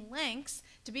missing links,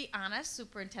 to be honest,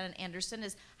 Superintendent Anderson,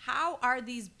 is how are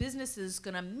these businesses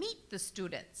going to meet the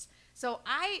students? So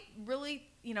I really,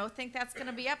 think that's going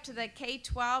to be up to the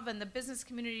K-12 and the business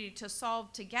community to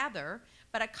solve together.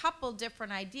 But a couple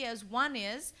different ideas. One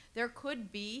is there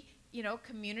could be,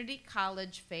 community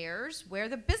college fairs where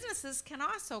the businesses can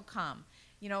also come.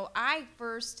 I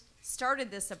first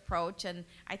started this approach, and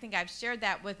I think I've shared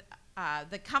that with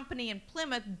the company in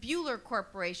Plymouth, Buehler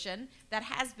Corporation, that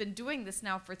has been doing this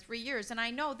now for 3 years. And I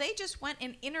know they just went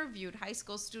and interviewed high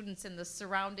school students in the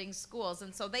surrounding schools,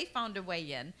 and so they found a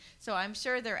way in. So I'm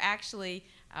sure they're actually,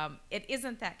 it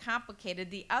isn't that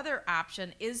complicated. The other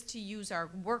option is to use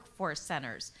our workforce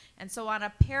centers. And so on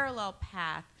a parallel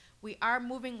path, we are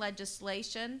moving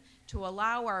legislation to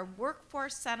allow our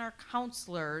workforce center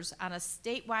counselors on a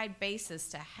statewide basis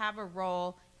to have a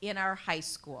role in our high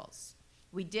schools.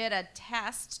 We did a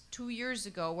test 2 years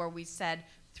ago where we said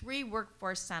 3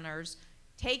 workforce centers,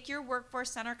 take your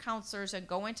workforce center counselors and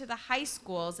go into the high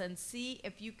schools and see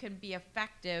if you can be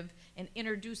effective in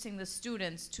introducing the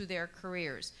students to their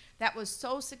careers. That was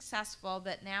so successful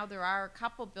that now there are a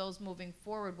couple bills moving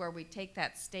forward where we take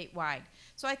that statewide.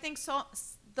 So I think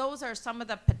those are some of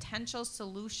the potential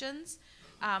solutions.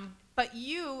 But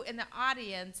you in the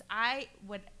audience, I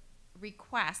would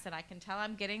request, and I can tell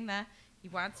I'm getting he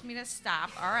wants me to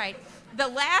stop. All right. The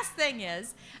last thing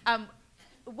is,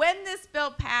 when this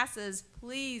bill passes,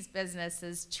 please,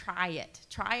 businesses, try it.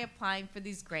 Try applying for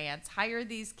these grants, hire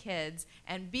these kids,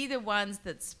 and be the ones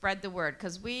that spread the word,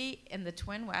 because we in the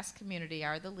TwinWest community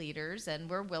are the leaders, and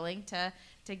we're willing to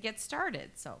get started.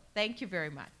 So thank you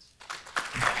very much.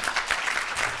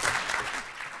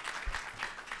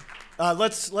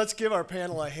 Let's give our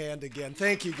panel a hand again.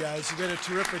 Thank you, guys. You did a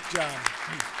terrific job.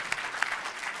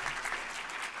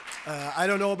 I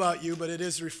don't know about you, but it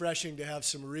is refreshing to have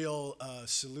some real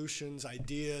solutions,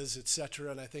 ideas,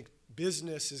 etc. And I think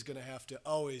business is going to have to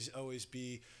always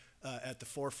be at the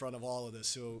forefront of all of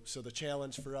this. So the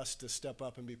challenge for us to step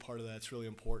up and be part of that is really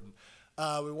important.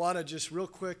 We want to just real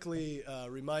quickly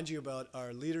remind you about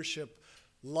our leadership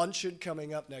luncheon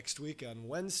coming up next week on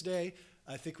Wednesday.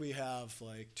 I think we have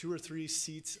like 2 or 3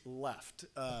 seats left.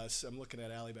 So I'm looking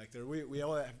at Allie back there. We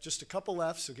only have just a couple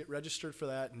left, so get registered for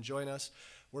that and join us.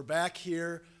 We're back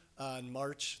here on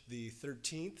March the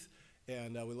 13th,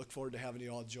 and we look forward to having you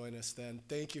all join us then.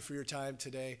 Thank you for your time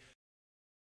today.